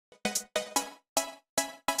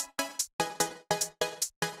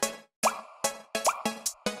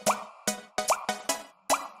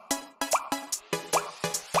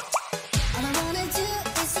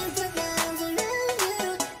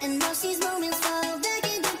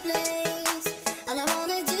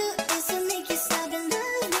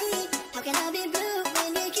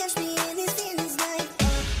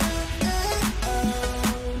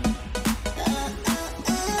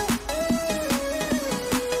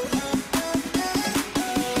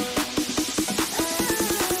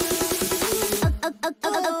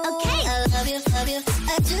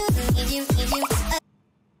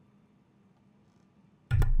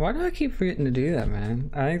Why do I keep forgetting to do that, man?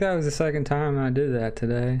 I think that was the second time I did that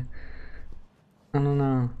today. I don't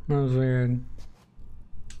know. That was weird.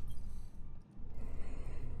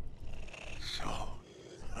 So,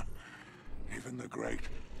 even the great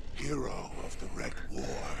hero of the Red War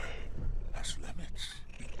has limits.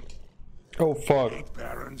 Oh, fuck. 8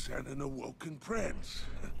 barons and an awoken prince.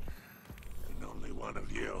 And only one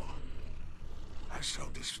of you. I so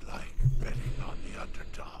dislike betting on the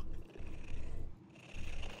underdog.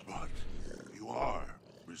 But you are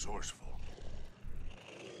resourceful.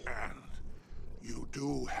 And you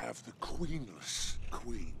do have the queenless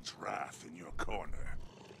Queen's Wrath in your corner.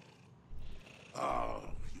 Oh,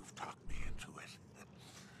 you've talked me into it.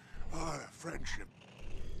 Our friendship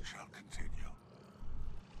shall continue.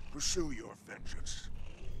 Pursue your vengeance.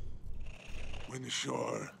 When the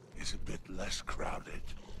shore is a bit less crowded,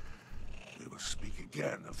 we will speak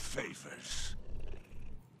again of favors.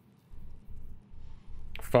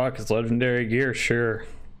 Fuck, it's legendary gear, sure.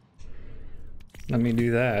 Let me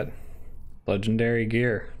do that. Legendary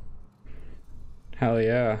gear. Hell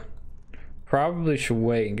yeah. Probably should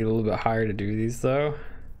wait and get a little bit higher to do these though.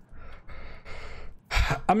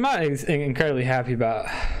 I'm not incredibly happy about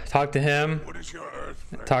talk to him, What is your earth?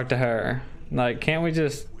 talk to her. Like, can't we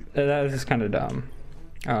just, that is just kind of dumb.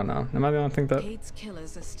 I don't know. Am I the only thing that? Kate's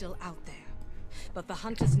killers are still out there, but the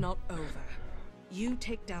hunt is not over. You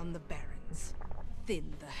take down the barons,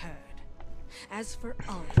 thin the herd. As for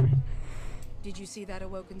Aldrin, did you see that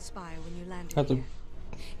awoken spire when you landed here?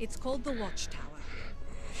 It's called the Watchtower.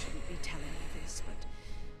 I shouldn't be telling you this, but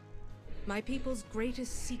my people's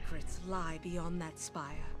greatest secrets lie beyond that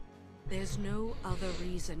spire. There's no other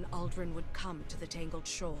reason Aldrin would come to the Tangled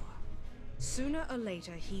Shore. Sooner or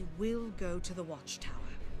later, he will go to the Watchtower.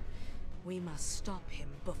 We must stop him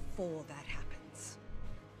before that happens.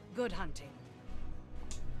 Good hunting.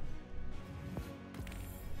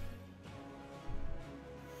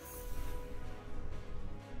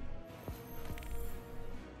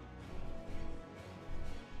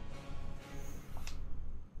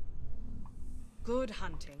 Good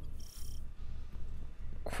hunting.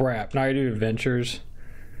 Crap, now I do adventures.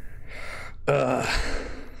 I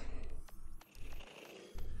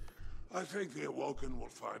think the Awoken will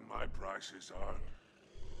find my prices are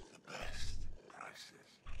the best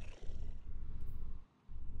prices.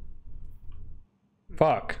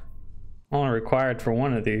 Fuck. Only required for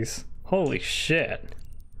one of these. Holy shit.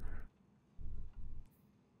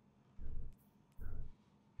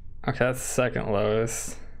 Okay, that's the second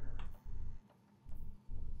lowest.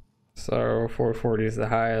 So 440 is the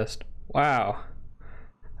highest. Wow.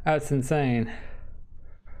 That's insane.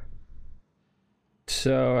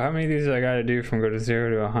 So how many of these do I gotta do from go to 0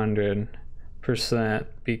 to 100%?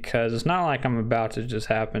 Because it's not like I'm about to just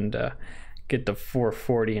happen to get to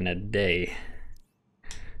 440 in a day.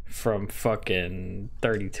 From fucking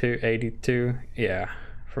 82. Yeah,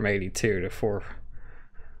 from 82 to 4.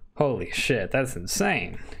 Holy shit, that's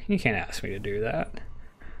insane. You can't ask me to do that.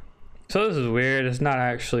 So this is weird. It's not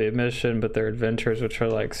actually a mission, but they're adventures, which are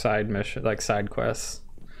like side mission, like side quests.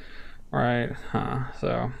 Right? Huh.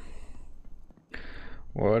 So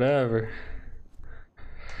whatever.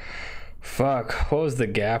 Fuck. What was the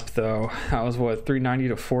gap though? That was what, 390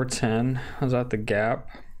 to 410? Was that the gap?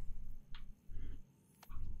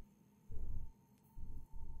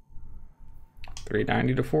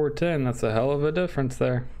 $390 to $410. That's a hell of a difference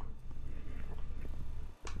there.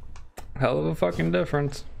 Hell of a fucking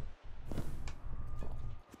difference.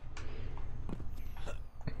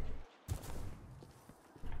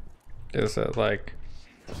 Is it like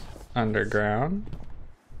underground?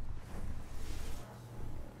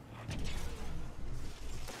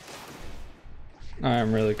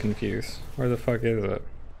 I'm really confused. Where the fuck is it?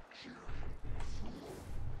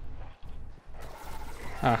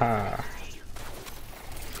 Aha.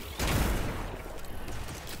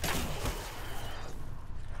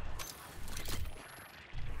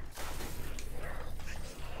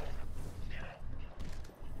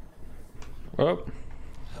 Oh.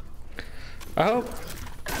 I hope,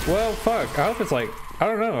 well, fuck, I hope it's like, I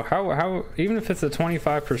don't know, how, even if it's a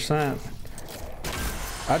 25%,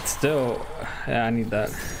 I'd still, yeah, I need that.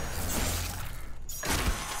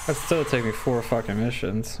 That'd still take me 4 fucking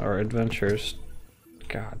missions, or adventures.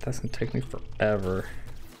 God, that's gonna take me forever.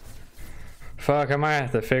 Fuck, I might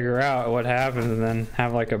have to figure out what happens and then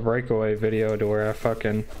have like a breakaway video to where I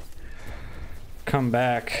fucking come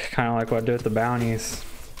back, kind of like what I did with the bounties,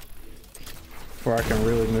 before I can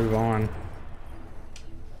really move on.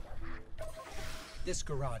 This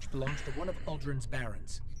garage belongs to one of Aldrin's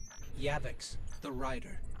barons, Yavix, the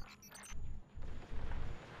Rider.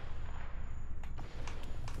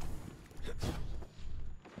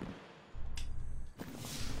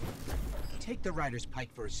 Take the rider's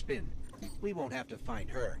pike for a spin. We won't have to find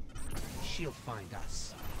her. She'll find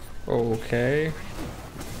us. Okay.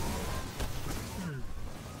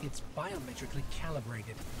 It's biometrically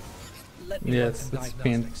calibrated. Let me Yeah, run it's some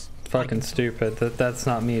being diagnostics. fucking stupid. That's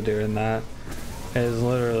not me doing that. It is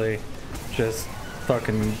literally just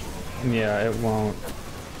fucking, yeah, it won't.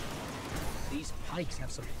 These pikes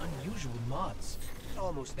have some unusual mods.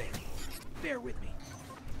 Almost there. Bear with me.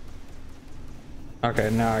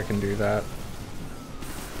 Okay, now I can do that.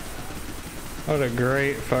 What a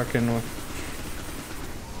great fucking...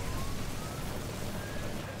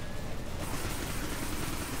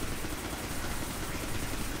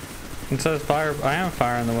 It says fire. I am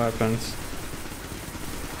firing the weapons.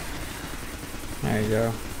 There you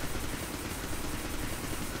go.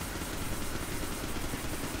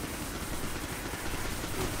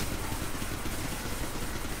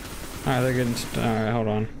 Alright, they're getting... Alright, hold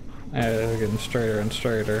on. Yeah, they're getting straighter and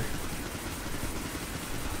straighter.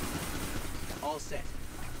 All set.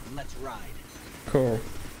 Let's ride. Cool.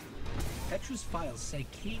 Petra's files say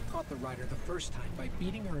Key caught the rider the first time by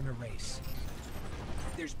beating her in a race.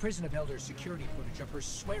 There's Prison of Elders security footage of her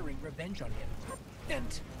swearing revenge on him.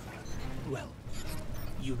 And, well,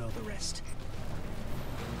 you know the rest.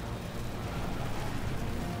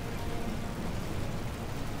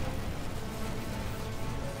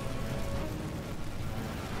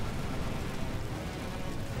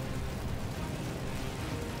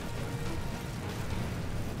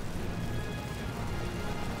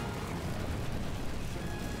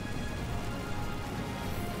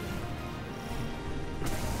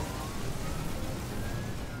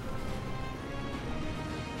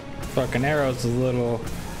 Fucking arrows, a little.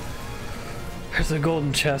 There's a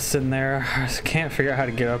golden chest in there. I just can't figure out how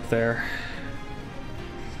to get up there.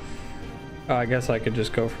 Oh, I guess I could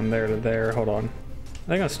just go from there to there. Hold on. Are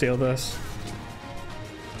they gonna steal this?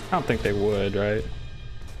 I don't think they would, right?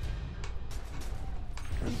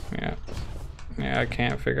 Yeah. Yeah, I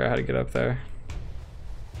can't figure out how to get up there.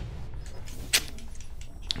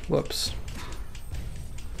 Whoops.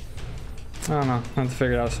 I don't know. I have to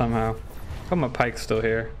figure it out somehow. Oh, my pike's still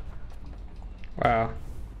here. Wow.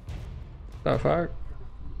 The fuck?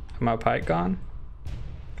 My pike gone?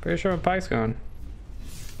 Pretty sure my pike's gone.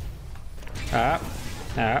 Ah.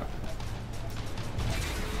 Ah.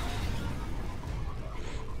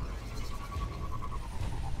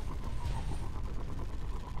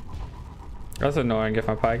 That's annoying if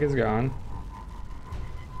my pike is gone.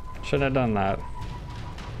 Shouldn't have done that.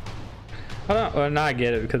 I don't, well, now I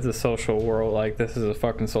get it because the social world, like this is a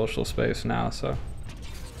fucking social space now, so.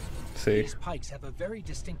 See. These pikes have a very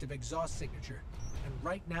distinctive exhaust signature, and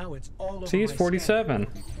right now it's all over. See, he's my 47.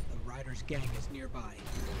 scanner. The rider's gang is nearby.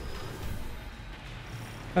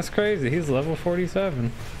 That's crazy. He's level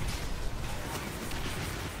 47.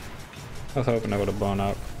 I was hoping I would have blown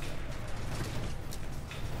up.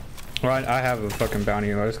 Right, I have a fucking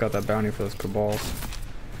bounty. I just got that bounty for those cabals.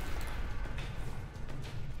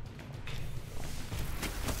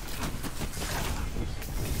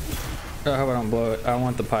 I hope I don't blow it. I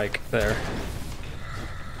want the pike there.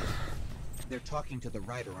 They're talking to the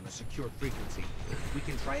rider on a secure frequency. We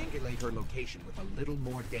can triangulate her location with a little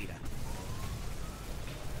more data.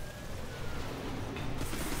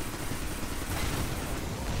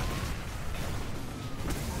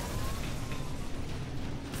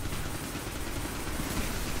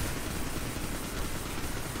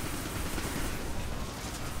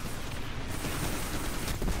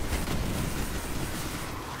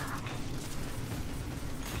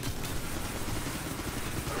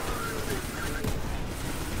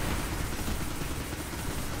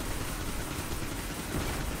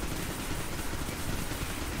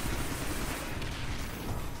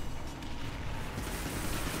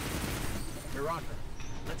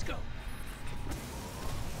 Let's go.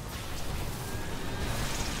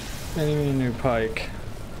 I need a new pike.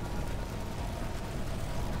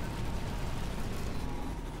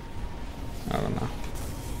 I don't know.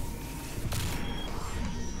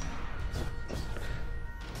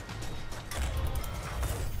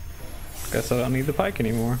 Guess I don't need the pike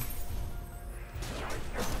anymore.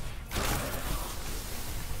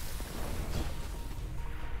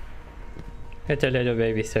 It's a little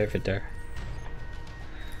baby servitor.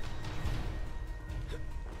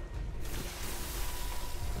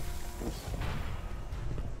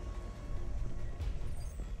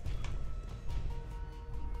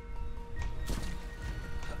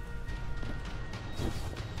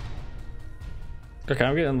 Okay,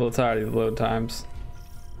 I'm getting a little tired of the load times.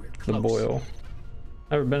 The boil.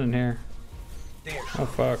 Never been in here. Oh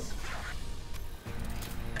fuck.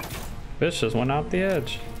 Fish just went out the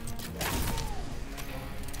edge.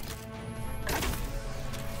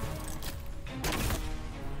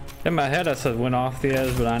 In my head I said went off the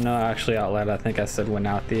edge, but I know actually out loud I think I said went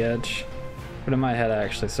out the edge. But in my head I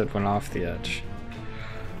actually said went off the edge.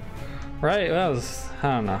 Right? That was,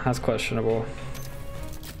 I don't know, that's questionable.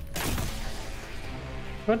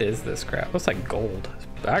 What is this crap? Looks like gold.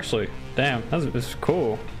 Actually, damn, that's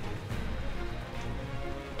cool.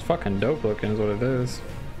 It's fucking dope looking is what it is.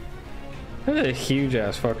 This is a huge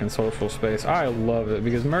ass fucking social space. I love it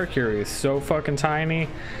because Mercury is so fucking tiny,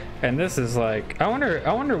 and this is like, I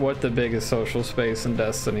wonder what the biggest social space in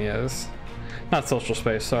Destiny is. Not social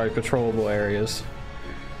space, sorry, patrollable areas.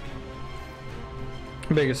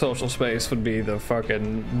 Biggest social space would be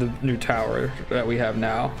the new tower that we have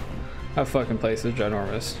now. That fucking place is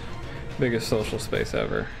ginormous. Biggest social space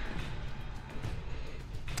ever.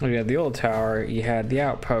 You had the old tower, you had the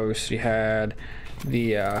outpost, you had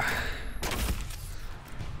the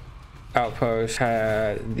outpost,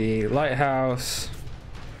 had the lighthouse,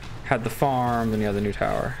 had the farm, and you had the new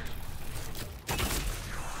tower.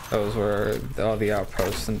 Those were all the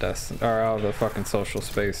outposts in Destiny, or all the fucking social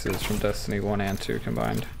spaces from Destiny 1 and 2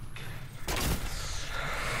 combined.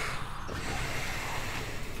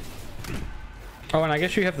 Oh, and I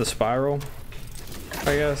guess you have the spiral.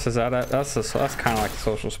 I guess is that that's kind of like the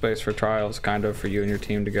social space for trials, kind of for you and your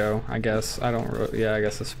team to go. I guess I don't. Yeah, I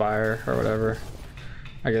guess Aspire or whatever.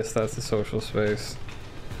 I guess that's the social space.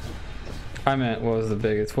 I meant what was the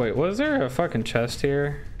biggest? Wait, was there a fucking chest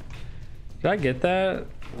here? Did I get that?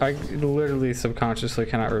 I literally subconsciously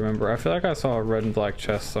cannot remember. I feel like I saw a red and black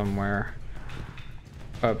chest somewhere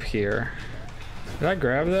up here. Did I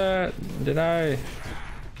grab that? Did I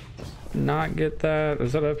not get that?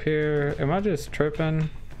 Was that up here? Am I just tripping?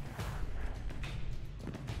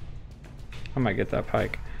 I might get that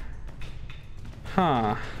pike.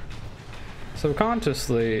 Huh.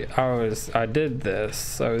 Subconsciously, I did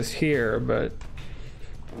this. I was here, but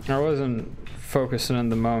I wasn't focusing in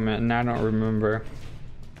the moment, and I don't remember.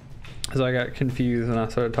 So I got confused when I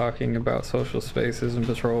started talking about social spaces and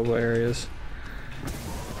patrollable areas.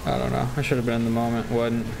 I don't know. I should have been in the moment.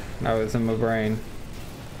 Wasn't. I was in my brain.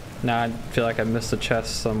 Now I feel like I missed a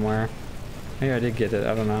chest somewhere. Maybe I did get it.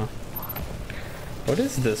 I don't know. What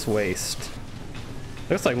is this waste?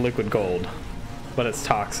 Looks like liquid gold, but it's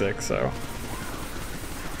toxic, so.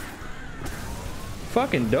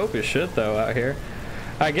 Fucking dope as shit though out here.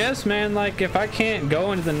 I guess, man, like if I can't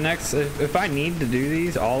go into the next, if I need to do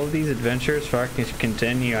these, all of these adventures so I can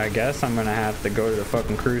continue, I guess I'm gonna have to go to the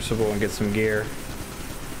fucking Crucible and get some gear.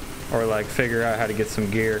 Or like figure out how to get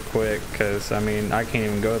some gear quick, because I mean, I can't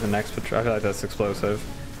even go to the next patrol. I feel like that's explosive.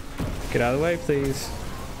 Get out of the way, please.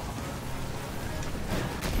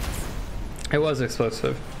 It was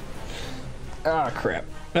explosive. Ah, crap.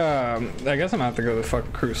 I guess I'm gonna have to go to the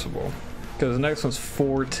fucking Crucible, because the next one's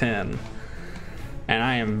 410. And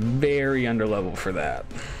I am very under level for that.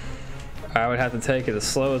 I would have to take it as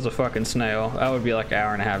slow as a fucking snail. That would be like an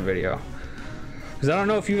hour-and-a-half video. Because I don't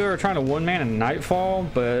know if you've ever tried to one-man in Nightfall,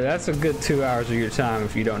 but that's a good 2 hours of your time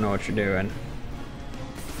if you don't know what you're doing.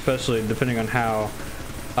 Especially depending on how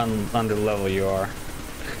under level you are.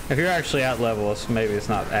 If you're actually at level, maybe it's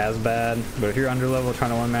not as bad. But if you're under level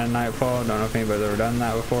trying to one-man in Nightfall, I don't know if anybody's ever done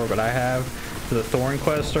that before, but I have. For the Thorn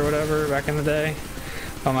Quest or whatever back in the day.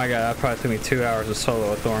 Oh my god, that probably took me 2 hours to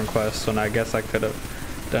solo a Thorn Quest, and I guess I could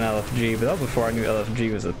have done LFG, but that was before I knew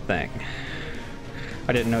LFG was a thing.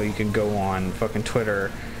 I didn't know you could go on fucking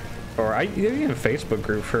Twitter, or even a Facebook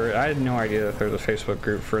group for it. I had no idea that there was a Facebook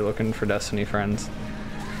group for looking for Destiny friends.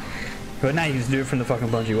 But now you just do it from the fucking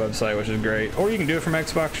Bungie website, which is great. Or you can do it from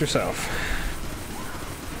Xbox yourself.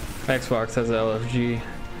 Xbox has LFG,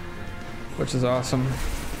 which is awesome.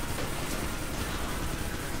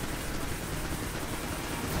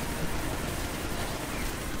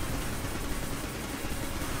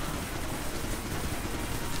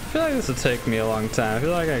 I feel like this would take me a long time. I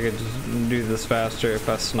feel like I could just do this faster if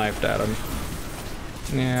I sniped at him.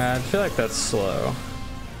 Yeah, I feel like that's slow.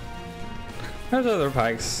 There's other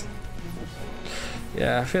pikes.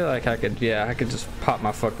 Yeah, I feel like I could just pop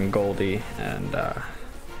my fucking Goldie and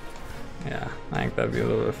yeah, I think that'd be a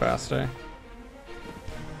little bit faster.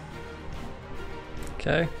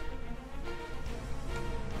 Okay.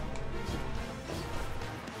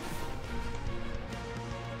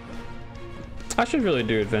 I should really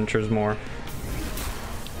do adventures more.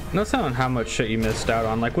 No telling how much shit you missed out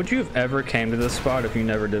on. Like, would you have ever came to this spot if you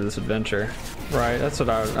never did this adventure? Right, that's what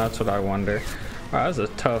I wonder. Wow, that was a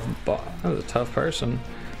tough that was a tough person.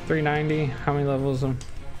 390, how many levels am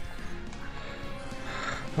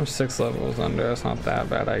I'm 6 levels under, that's not that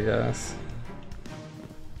bad, I guess.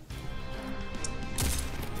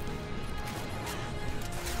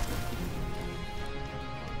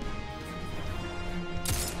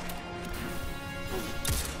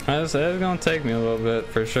 It's gonna take me a little bit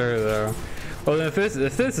for sure though. Well, if this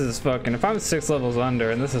is fucking, if I'm 6 levels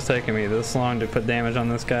under and this is taking me this long to put damage on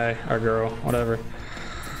this guy or girl, whatever,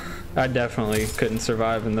 I definitely couldn't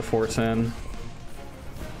survive in the 410.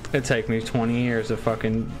 It'd take me 20 years to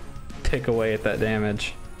fucking pick away at that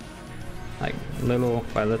damage. Like little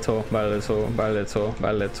by little by little by little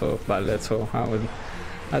by little by little.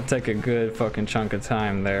 I'd take a good fucking chunk of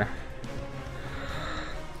time there.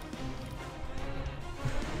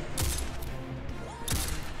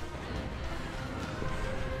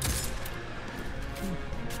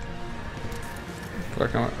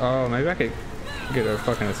 Oh, maybe I could get a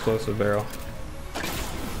fucking explosive barrel.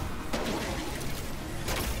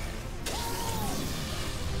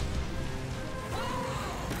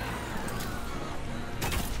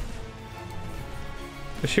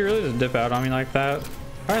 Did she really just dip out on me like that?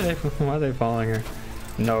 Why are they following her?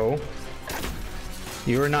 No.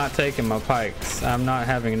 You are not taking my pikes. I'm not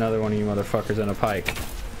having another one of you motherfuckers in a pike.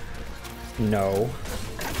 No.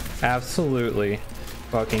 Absolutely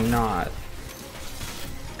fucking not.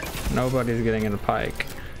 Nobody's getting in a pike.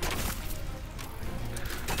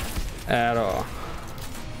 At all.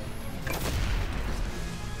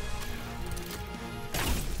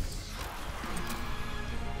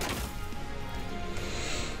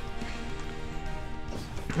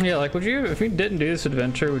 Yeah, like would you, if you didn't do this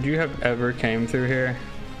adventure, would you have ever came through here?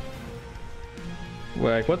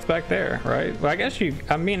 Like what's back there, right? Well, I guess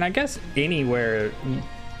I guess anywhere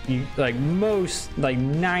you like most, like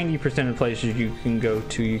 90% of places you can go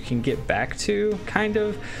to, you can get back to, kind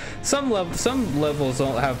of. Some levels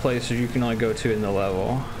don't have places you can only go to in the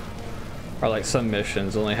level, or like some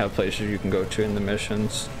missions only have places you can go to in the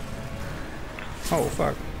missions. Oh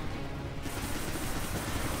fuck.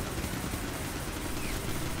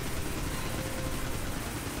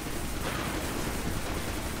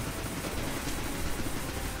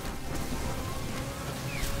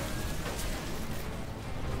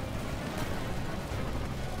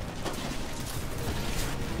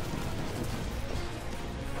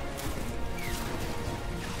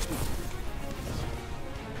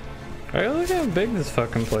 Hey, look how big this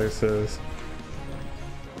fucking place is.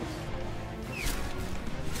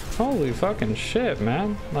 Holy fucking shit,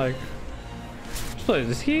 man. Like, this place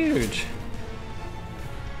is huge.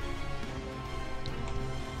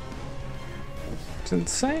 It's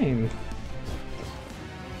insane.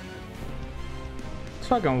 It's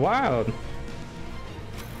fucking wild.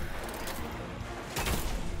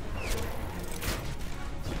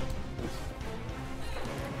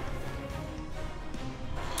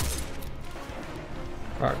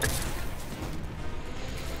 Fuck.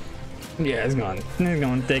 Yeah, it's gonna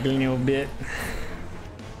take a little bit.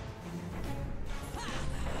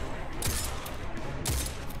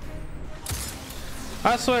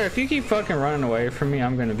 I swear, if you keep fucking running away from me,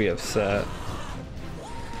 I'm gonna be upset.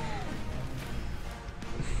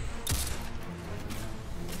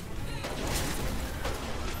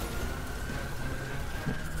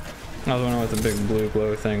 I was wondering what the big blue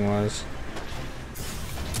glow thing was.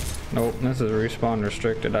 Nope, this is respawn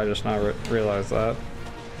restricted. I just not realized that.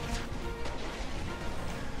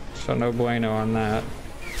 So no bueno on that.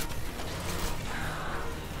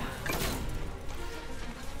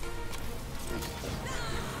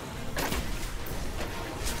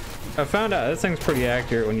 I found out this thing's pretty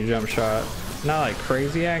accurate when you jump shot. Not like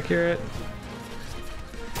crazy accurate,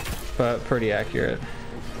 but pretty accurate.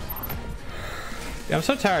 Yeah, I'm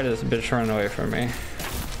so tired of this bitch running away from me.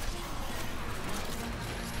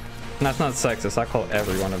 And that's not sexist, I call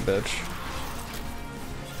everyone a bitch.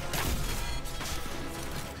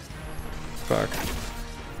 Fuck.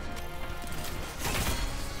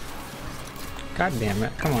 God damn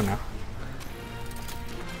it, come on now.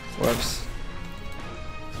 Whoops.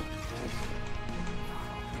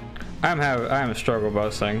 I am a struggle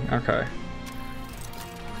busing, okay.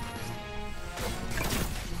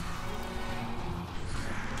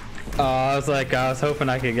 Oh, I was hoping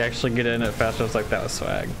I could actually get in it faster. I was like, that was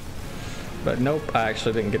swag. But nope, I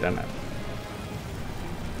actually didn't get in it.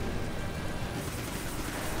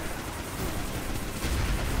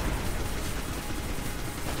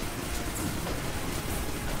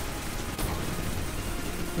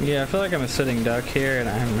 Yeah, I feel like I'm a sitting duck here and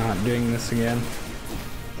I'm not doing this again.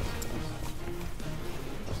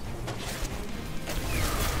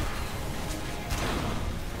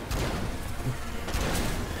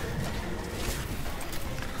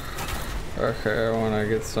 Okay, I want to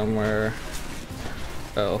get somewhere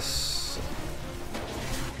else.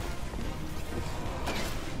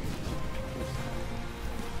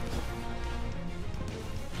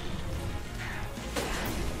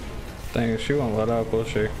 Dang, she won't let up, will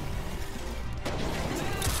she?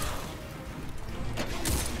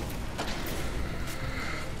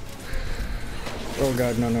 Oh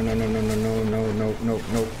god, no, no, no, no, no, no, no, no, no, no,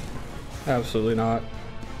 no. Absolutely not.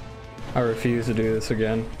 I refuse to do this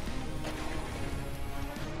again.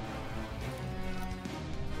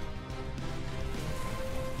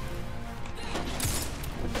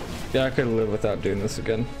 Yeah, I could live without doing this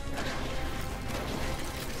again.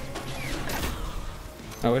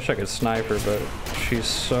 I wish I could snipe her, but she's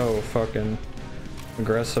so fucking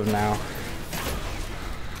aggressive now.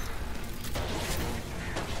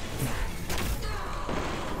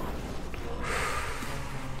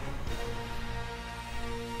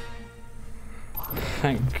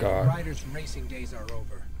 Thank God. Ryder's racing days are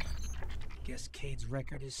over. Guess Cade's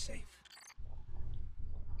record is safe.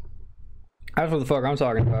 That's what the fuck I'm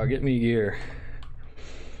talking about. Get me gear.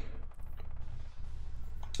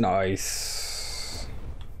 Nice.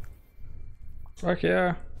 Fuck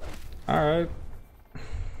yeah. Alright.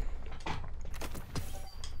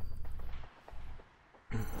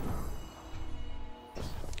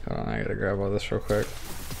 Hold on, I gotta grab all this real quick.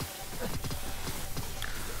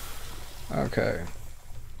 Okay.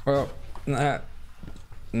 Well, that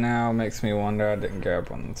now makes me wonder I didn't grab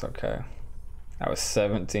one. That's okay. That was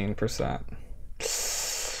 17%.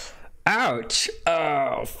 Ouch!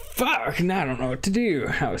 Oh, fuck! Now I don't know what to do.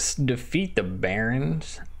 I was defeat the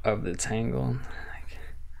Barons of the Tangle.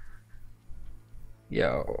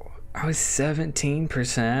 Yo, I was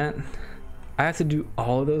 17%. I have to do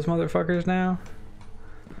all of those motherfuckers now?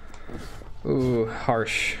 Ooh,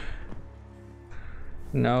 harsh.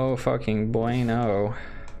 No fucking bueno.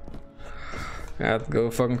 I have to go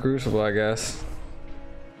fucking Crucible, I guess.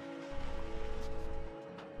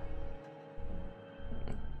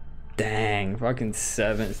 Dang, fucking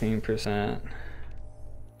 17%.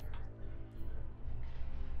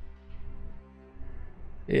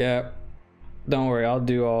 Yeah, don't worry, I'll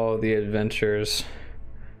do all the adventures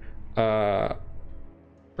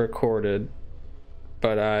recorded,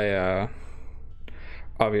 but I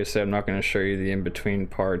obviously I'm not going to show you the in-between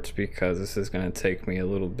parts because this is going to take me a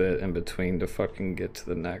little bit in between to fucking get to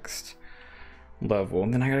the next level.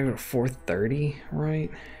 And then I gotta go to 430,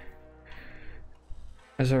 right?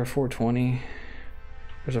 Is there a 420?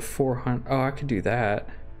 There's a 400. Oh, I could do that.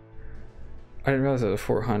 I didn't realize there was a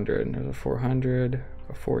 400. There's a 400,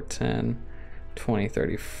 a 410, 20,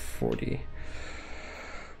 30, 40.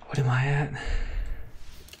 What am I at?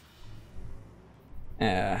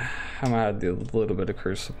 Yeah, I might have to do a little bit of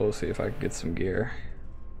Crucible, see if I can get some gear.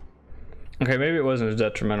 Okay, maybe it wasn't as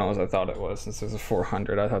detrimental as I thought it was, since there's a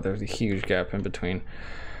 400. I thought there was a huge gap in between.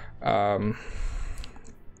 I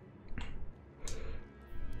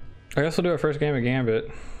guess we'll do our first game of Gambit.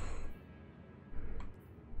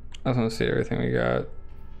 I just want to see everything we got.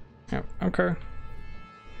 Yep, okay.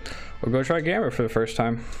 We'll go try Gambit for the first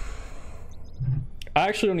time. I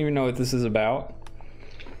actually don't even know what this is about.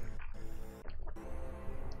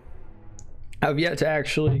 I've yet to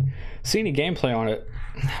actually see any gameplay on it,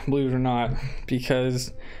 believe it or not,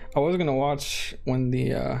 because I was gonna watch when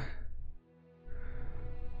they were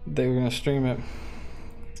gonna stream it.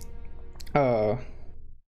 But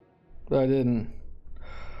I didn't.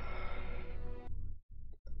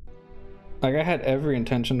 Like, I had every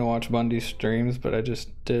intention to watch Bundy's streams, but I just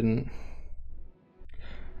didn't.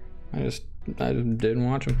 I just didn't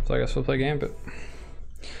watch him, so I guess we'll play Gambit.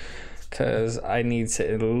 Cause I need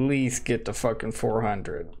to at least get to fucking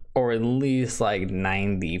 400, or at least like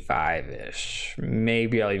 95-ish.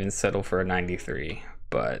 Maybe I'll even settle for a 93,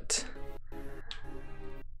 but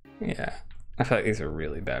yeah, I feel like these are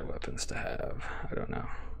really bad weapons to have. I don't know.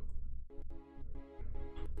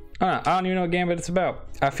 I don't even know what Gambit it's about.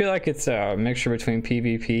 I feel like it's a mixture between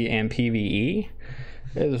PvP and PvE,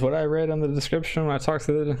 is what I read on the description when I talked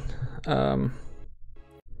to the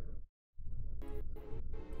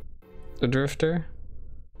Drifter.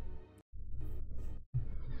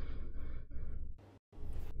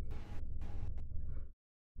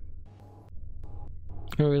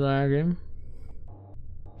 Are we lagging?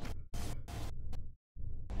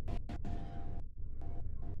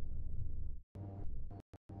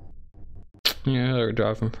 Yeah, they're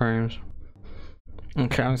dropping frames.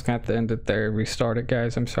 Okay, I'm just gonna have to end it there. Restart it,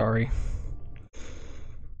 guys. I'm sorry.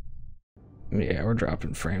 Yeah, we're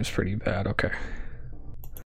dropping frames pretty bad. Okay.